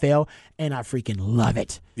in the NFL, and I freaking love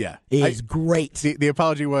it. Yeah. It's great. The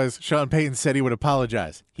apology was Sean Payton said he would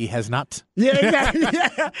apologize. He has not. Yeah, exactly.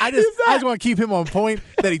 Yeah. I just want to keep him on point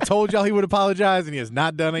that he told y'all he would apologize, and he has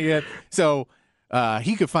not done it yet. So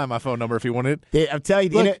he could find my phone number if he wanted. I'll tell you,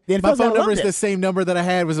 my phone number is the same number that I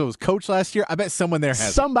had when I was coach last year. I bet someone there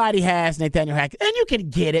has Somebody has Nathaniel Hackett, and you can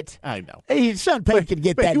get it. I know. Sean Payton can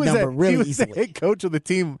get that number really easily. He was the head coach of the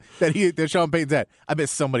team that Sean Payton's at. I bet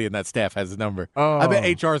somebody in that staff has the number. I bet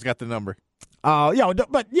HR's got the number.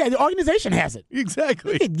 The organization has it.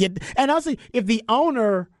 Exactly. And also, if the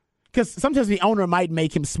owner, because sometimes the owner might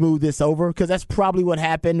make him smooth this over, because that's probably what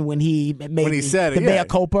happened when he said the mea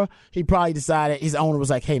culpa. He probably decided, his owner was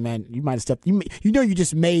like, hey, man, you might have stepped. You you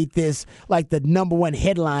just made this like the number one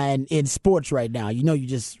headline in sports right now.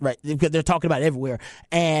 Because they're talking about it everywhere.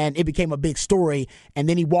 And it became a big story. And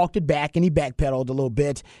then he walked it back and he backpedaled a little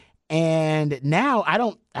bit. And now I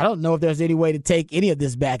don't know if there's any way to take any of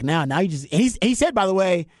this back now. Now he said, by the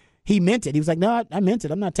way, he meant it. He was like, no, I meant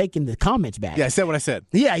it. I'm not taking the comments back. Yeah, I said what I said.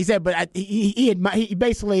 Yeah, he said, but he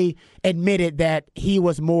basically admitted that he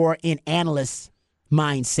was more in analyst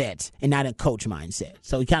mindset and not in coach mindset.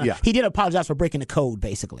 So he did apologize for breaking the code,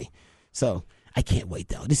 basically. So I can't wait,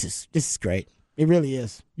 though. This is great. It really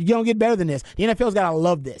is. You don't get better than this. The NFL's got to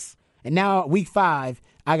love this. And now, week 5,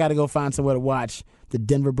 I got to go find somewhere to watch the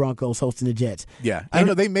Denver Broncos hosting the Jets. Yeah. I don't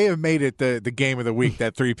know. They may have made it the game of the week,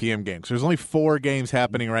 that 3 p.m. game. So there's only 4 games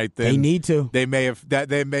happening right then. They need to. They may have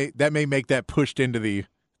that may make that pushed into the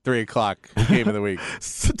 3 o'clock game of the week.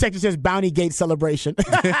 Texas says Bounty Gate celebration.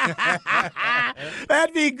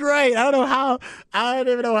 That'd be great. I don't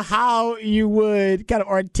even know how you would kind of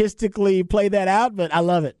artistically play that out, but I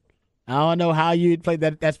love it. I don't know how you'd play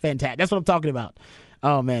that. That's fantastic. That's what I'm talking about.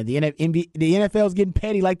 Oh, man, the NFL is getting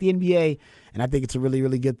petty like the NBA, and I think it's a really,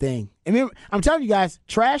 really good thing. I mean, I'm telling you guys,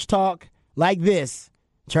 trash talk like this,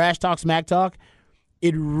 Trash Talk, Smack Talk,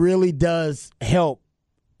 it really does help,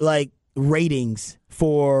 like, ratings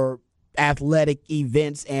for athletic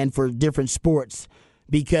events and for different sports,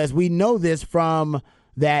 because we know this from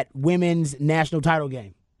that women's national title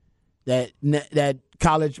game, that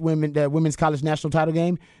women's college national title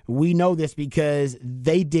game. We know this because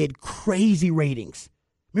they did crazy ratings.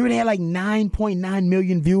 Remember, they had like 9.9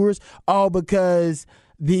 million viewers, all because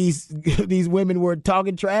these women were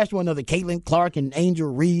talking trash to one another. Caitlin Clark and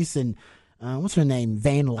Angel Reese and what's her name,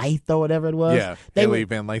 Van Lyth or whatever it was. Yeah, Haley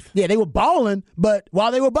Van Lyth. Yeah, they were balling, but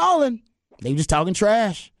while they were balling, they were just talking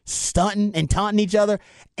trash, stunting and taunting each other.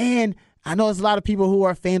 And I know there's a lot of people who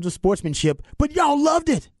are fans of sportsmanship, but y'all loved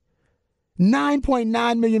it.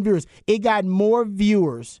 9.9 million viewers. It got more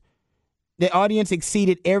viewers. The audience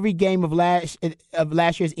exceeded every game of last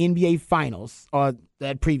year's NBA Finals, or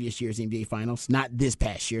that previous year's NBA Finals, not this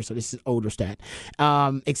past year, so this is older stat,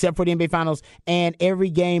 except for the NBA Finals, and every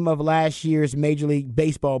game of last year's Major League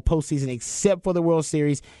Baseball postseason except for the World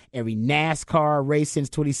Series, every NASCAR race since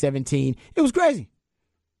 2017. It was crazy.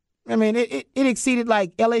 I mean, it exceeded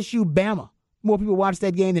like LSU Bama. More people watched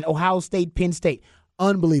that game than Ohio State, Penn State.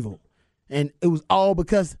 Unbelievable. And it was all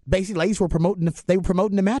because basically ladies were promoting the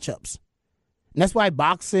matchups. And that's why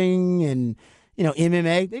boxing and,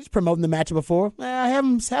 MMA, they just promoting the matchup before.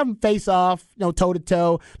 Have them face off,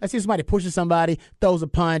 toe-to-toe. Let's see if somebody pushes somebody, throws a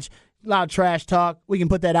punch, a lot of trash talk. We can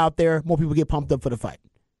put that out there. More people get pumped up for the fight.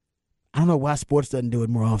 I don't know why sports doesn't do it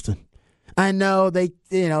more often. I know they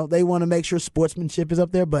want to make sure sportsmanship is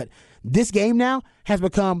up there, but this game now has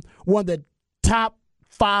become one of the top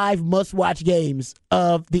 5 must-watch games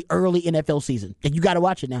of the early NFL season. And you got to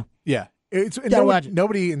watch it now. Yeah.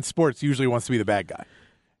 Nobody in sports usually wants to be the bad guy.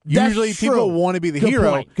 Usually people want to be the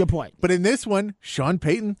hero. Good point. But in this one, Sean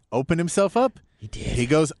Payton opened himself up. He did. He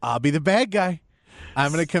goes, I'll be the bad guy.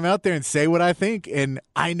 I'm going to come out there and say what I think. And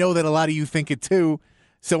I know that a lot of you think it too.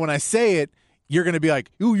 So when I say it, you're going to be like,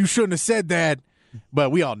 ooh, you shouldn't have said that.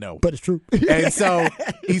 But we all know. But it's true. And so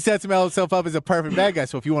he sets himself up as a perfect bad guy.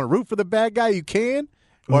 So if you want to root for the bad guy, you can.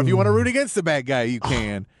 Or if you want to root against the bad guy, you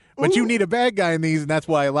can. But you need a bad guy in these, and that's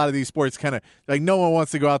why a lot of these sports kind of, like, no one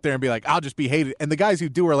wants to go out there and be like, I'll just be hated. And the guys who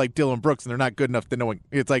do are like Dylan Brooks, and they're not good enough to know.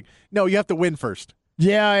 It's like, no, you have to win first.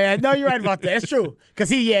 Yeah. No, you're right about that. It's true.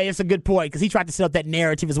 Because it's a good point. Because he tried to set up that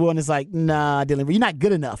narrative as well, and it's like, nah, Dylan, you're not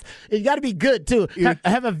good enough. You got to be good, too.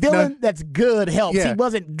 Have a villain that's good helps. Yeah. He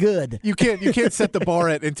wasn't good. You can't set the bar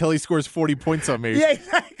at until he scores 40 points on me. Yeah,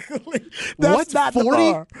 exactly. That's not 40? The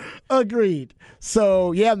bar. Agreed.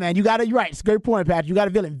 So, yeah, man, you're right. It's a great point, Patrick. You got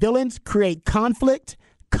a villain. Villains create conflict.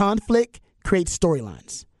 Conflict creates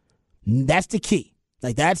storylines. That's the key.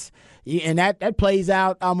 Like, that plays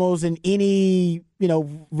out almost in any,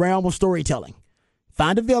 realm of storytelling.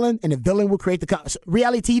 Find a villain, and the villain will create the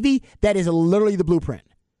reality TV. That is literally the blueprint.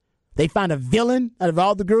 They find a villain out of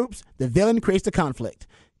all the groups. The villain creates the conflict.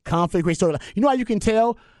 Conflict creates storyline. You know how you can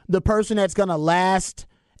tell the person that's going to last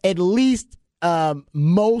at least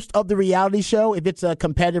most of the reality show, if it's a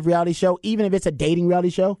competitive reality show, even if it's a dating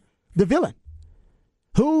reality show? The villain.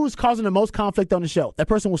 Who's causing the most conflict on the show? That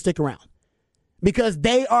person will stick around. Because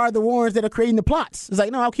they are the ones that are creating the plots. It's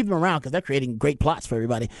like, no, I'll keep them around because they're creating great plots for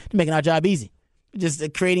everybody. They're making our job easy. Just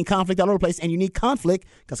creating conflict all over the place. And you need conflict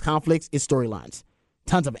because conflict is storylines.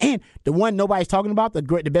 Tons of it. And the one nobody's talking about, the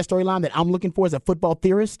best storyline that I'm looking for as a football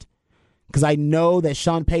theorist, because I know that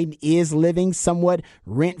Sean Payton is living somewhat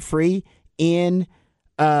rent-free in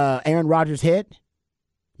Aaron Rodgers' head.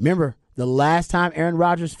 Remember, the last time Aaron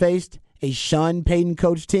Rodgers faced a Sean Payton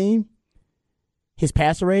coach team, his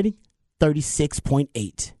passer rating,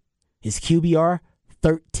 36.8. His QBR,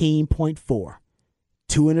 13.4.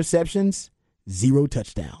 2 interceptions, 0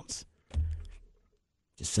 touchdowns.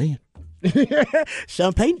 Just saying.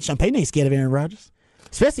 Sean Payton ain't scared of Aaron Rodgers.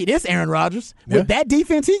 Especially this Aaron Rodgers. Yeah. With that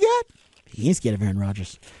defense he got, he ain't scared of Aaron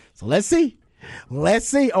Rodgers. So let's see.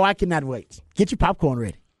 Oh, I cannot wait. Get your popcorn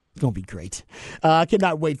ready. It's going to be great. I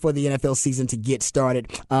cannot wait for the NFL season to get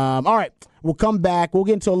started. All right. We'll come back. We'll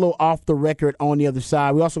get into a little off the record on the other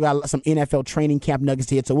side. We also got some NFL training camp nuggets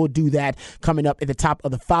here, so we'll do that coming up at the top of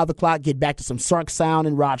the 5 o'clock. Get back to some Sark Sound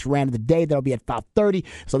and Raj Rant of the Day. That'll be at 5:30.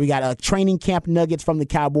 So we got training camp nuggets from the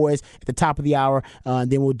Cowboys at the top of the hour.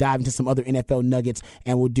 Then we'll dive into some other NFL nuggets,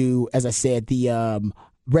 and we'll do, as I said, the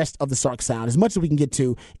rest of the Sark Sound, as much as we can get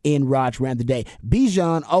to in Raj Rant the Day.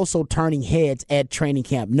 Bijan also turning heads at training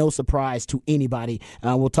camp. No surprise to anybody.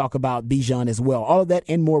 We'll talk about Bijan as well. All of that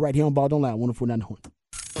and more right here on Ball Don't Lie, 104.9 The Horn.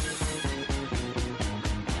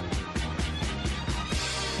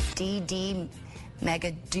 DD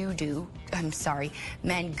Mangudu.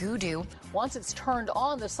 Once it's turned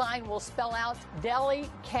on, the sign will spell out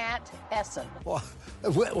Delicatessen. Well,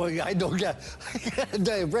 I don't get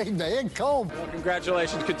they bring me in cold. Well,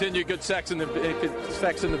 congratulations. Continue good sex in the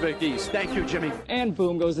Big East. Thank you, Jimmy. And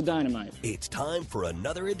boom goes the dynamite. It's time for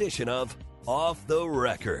another edition of Off the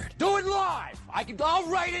Record. Do it live. I'll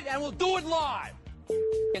write it and we'll do it live.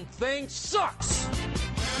 And thing sucks.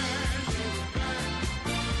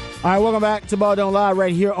 All right, welcome back to Ball Don't Lie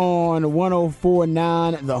right here on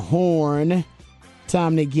 104.9 The Horn.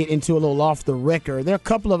 Time to get into a little off the record. There are a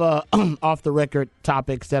couple of off the record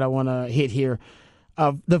topics that I want to hit here.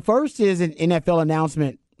 The first is an NFL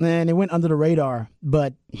announcement, and it went under the radar,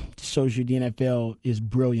 but it shows you the NFL is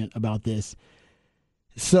brilliant about this.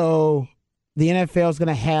 So the NFL is going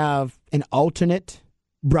to have an alternate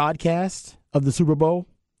broadcast of the Super Bowl.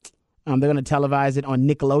 They're going to televise it on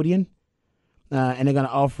Nickelodeon. And they're going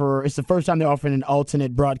to offer, it's the first time they're offering an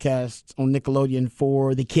alternate broadcast on Nickelodeon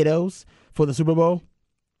for the kiddos for the Super Bowl.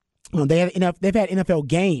 They've had NFL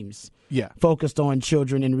games focused on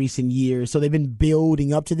children in recent years. So they've been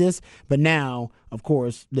building up to this. But now, of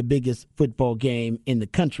course, the biggest football game in the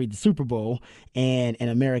country, the Super Bowl, and an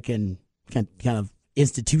American kind of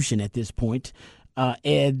institution at this point.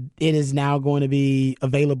 And it is now going to be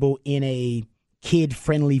available in a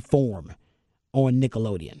kid-friendly form on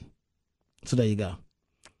Nickelodeon. So there you go.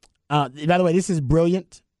 By the way, this is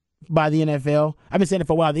brilliant by the NFL. I've been saying it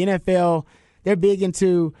for a while. The NFL, they're big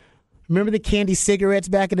into, remember the candy cigarettes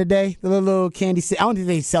back in the day? The little candy I don't think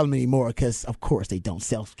they sell them anymore because, of course, they don't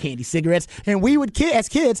sell candy cigarettes. And we would, as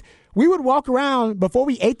kids, we would walk around, before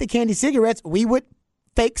we ate the candy cigarettes, we would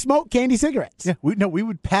fake smoke candy cigarettes. Yeah, we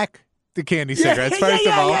would pack the candy cigarettes, first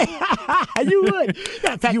of all. You would.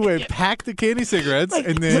 You would pack the candy cigarettes,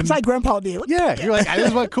 and then... It's like Grandpa did. Yeah, you're like, this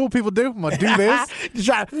is what cool people do. I'm going to do this.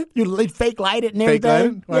 You fake light it and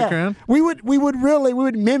everything. Fake light it, walk around. We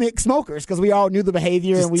would mimic smokers because we all knew the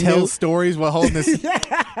behavior. Just and we tell stories while holding this...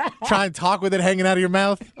 Try and talk with it hanging out of your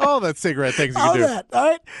mouth. All that cigarette things you can do. That, all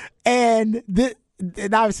right? And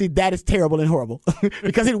obviously that is terrible and horrible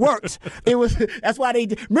because it worked. That's why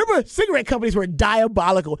remember, cigarette companies were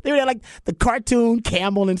diabolical. They would have like the cartoon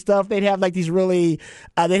camel and stuff. They'd have like these they'd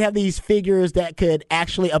have these figures that could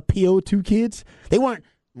actually appeal to kids. They weren't,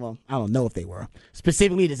 well, I don't know if they were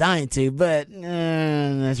specifically designed to, but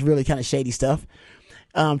that's really kind of shady stuff.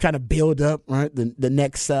 Trying to build up the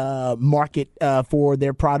next market for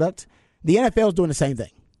their product. The NFL is doing the same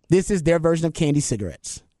thing. This is their version of candy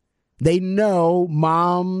cigarettes. They know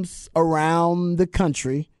moms around the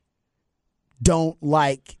country don't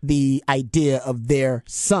like the idea of their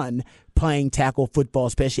son playing tackle football,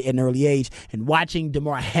 especially at an early age. And watching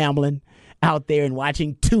Damar Hamlin out there and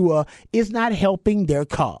watching Tua is not helping their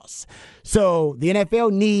cause. So the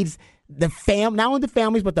NFL needs not only the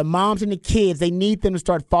families, but the moms and the kids. They need them to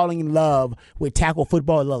start falling in love with tackle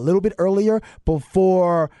football a little bit earlier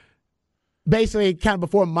before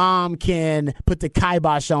mom can put the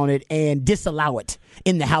kibosh on it and disallow it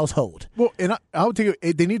in the household. Well, and I'll tell you,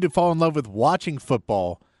 they need to fall in love with watching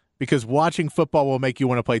football because watching football will make you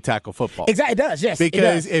want to play tackle football. Exactly, it does. Yes,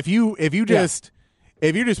 because it does.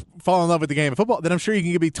 if you just fall in love with the game of football, then I'm sure you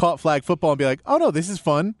can be taught flag football and be like, oh no, this is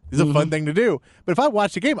fun. This is a fun thing to do. But if I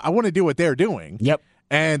watch the game, I want to do what they're doing. Yep,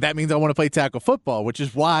 and that means I want to play tackle football, which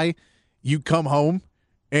is why you come home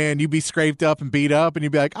and you'd be scraped up and beat up, and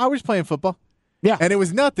you'd be like, I was playing football. Yeah. And it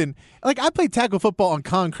was nothing. Like, I played tackle football on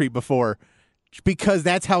concrete before because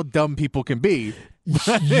that's how dumb people can be.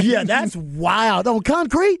 Yeah, that's wild. On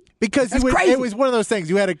concrete? Because it was one of those things.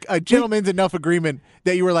 You had a gentleman's enough agreement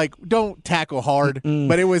that you were like, don't tackle hard.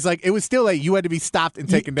 But it was still like you had to be stopped and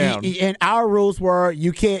taken down. And our rules were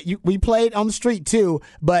we played on the street too,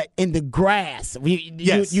 but in the grass.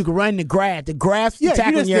 You could run in the grass. The grass was the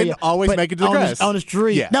tackling area. Didn't always make it to the grass. On the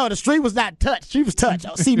street. Yeah. No, the street was not touched. Street was touched.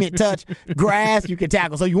 Cement touch. Grass, you could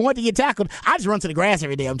tackle. So you want to get tackled. I just run to the grass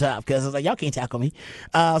every damn time because I was like, y'all can't tackle me.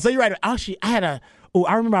 So you're right. Actually, I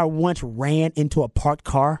remember I once ran into a parked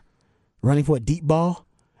car running for a deep ball.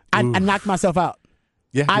 I knocked myself out.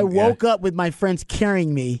 Yeah, I woke up with my friends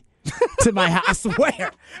carrying me to my house. I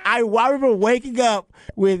swear. I remember waking up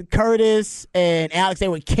with Curtis and Alex. They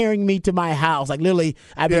were carrying me to my house. Like, literally,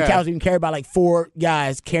 I've been carried by like 4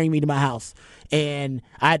 guys carrying me to my house. And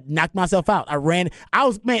I knocked myself out. It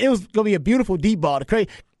was going to be a beautiful deep ball. I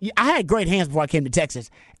had great hands before I came to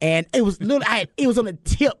Texas. And it was it was on the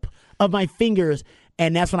tip of my fingers.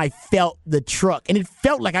 And that's when I felt the truck. And it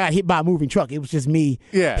felt like I got hit by a moving truck. It was just me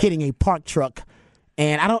hitting a parked truck.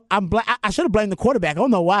 And I should have blamed the quarterback. I don't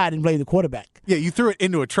know why I didn't blame the quarterback. Yeah, you threw it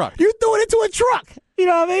into a truck. You threw it into a truck. You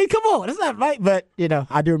know what I mean? Come on, it's not right. But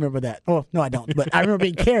I do remember that. Oh no, I don't. But I remember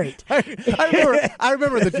being carried. I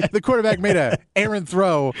remember the quarterback made a errant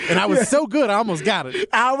throw, and I was so good, I almost got it.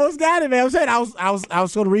 I almost got it, man. I'm saying I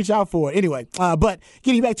was going to reach out for it anyway. But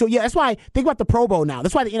getting back to it, that's why think about the Pro Bowl now.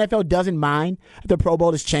 That's why the NFL doesn't mind if the Pro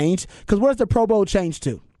Bowl has changed. Because what does the Pro Bowl change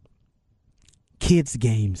to? Kids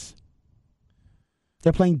games.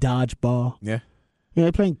 They're playing dodgeball. Yeah.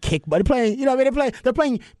 They're playing kickball. They're playing. They're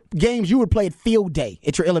playing games you would play at field day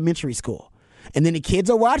at your elementary school, and then the kids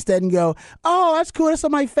will watch that and go, "Oh, that's cool. That's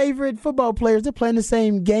some of my favorite football players. They're playing the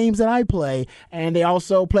same games that I play, and they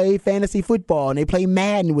also play fantasy football and they play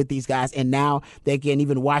Madden with these guys. And now they can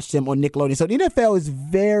even watch them on Nickelodeon. So the NFL is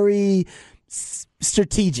very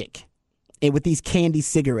strategic with these candy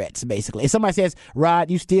cigarettes. Basically, if somebody says, "Rod,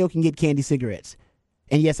 you still can get candy cigarettes,"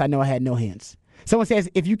 and yes, I know I had no hands. Someone says,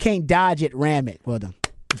 if you can't dodge it, ram it. Well done.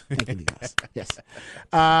 Thank you, guys. Yes.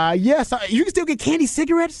 Yes, you can still get candy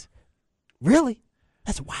cigarettes? Really?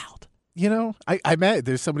 That's wild. I met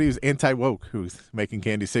there's somebody who's anti-woke who's making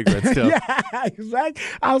candy cigarettes still. Yeah, exactly.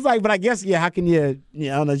 I was like, but I guess, how can you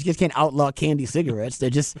just can't outlaw candy cigarettes. They're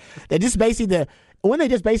just basically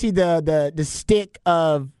the stick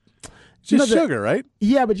of, just sugar, right?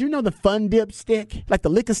 Yeah, but the Fun Dip stick? Like the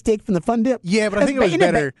liquor stick from the Fun Dip? Yeah, but I think it was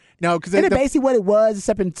better. No, because isn't it basically what it was,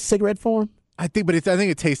 except in cigarette form? I think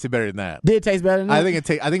it tasted better than that. Did it taste better than that?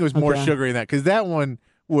 I think it was more sugary than that, because that one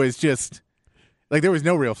was just, like, there was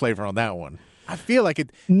no real flavor on that one. I feel like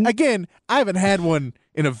it, again, I haven't had one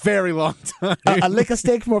in a very long time. A liquor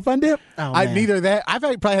stick from a Fun Dip? Oh, I've neither that. I've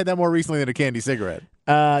probably had that more recently than a candy cigarette.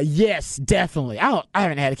 Yes, definitely. I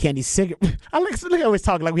haven't had a candy cigarette. Look, I always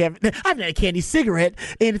talking like I haven't had a candy cigarette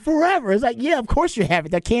in forever. It's like, yeah, of course you have it.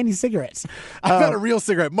 They're candy cigarettes. I've had a real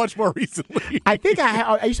cigarette much more recently. I think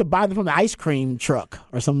I used to buy them from the ice cream truck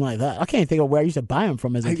or something like that. I can't think of where I used to buy them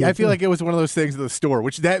from as a kid. I feel like it was one of those things at the store,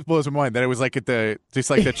 which that blows my mind, that it was like the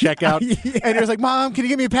checkout. Yeah. And it was like, Mom, can you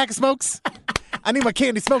give me a pack of smokes? I need my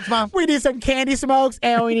candy smokes, Mom. We need some candy smokes,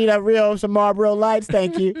 and we need some Marlboro Lights.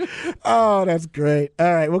 Thank you. Oh, that's great.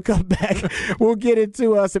 All right, we'll come back. We'll get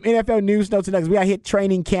into some NFL news notes next. We got to hit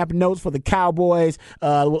training camp notes for the Cowboys.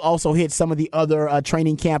 We'll also hit some of the other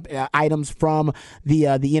training camp items from the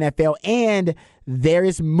NFL. And there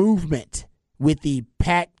is movement with the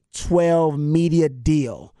Pac-12 media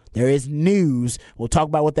deal. There is news. We'll talk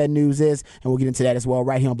about what that news is, and we'll get into that as well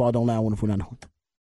right here on Ball Don't Lie on 104.9.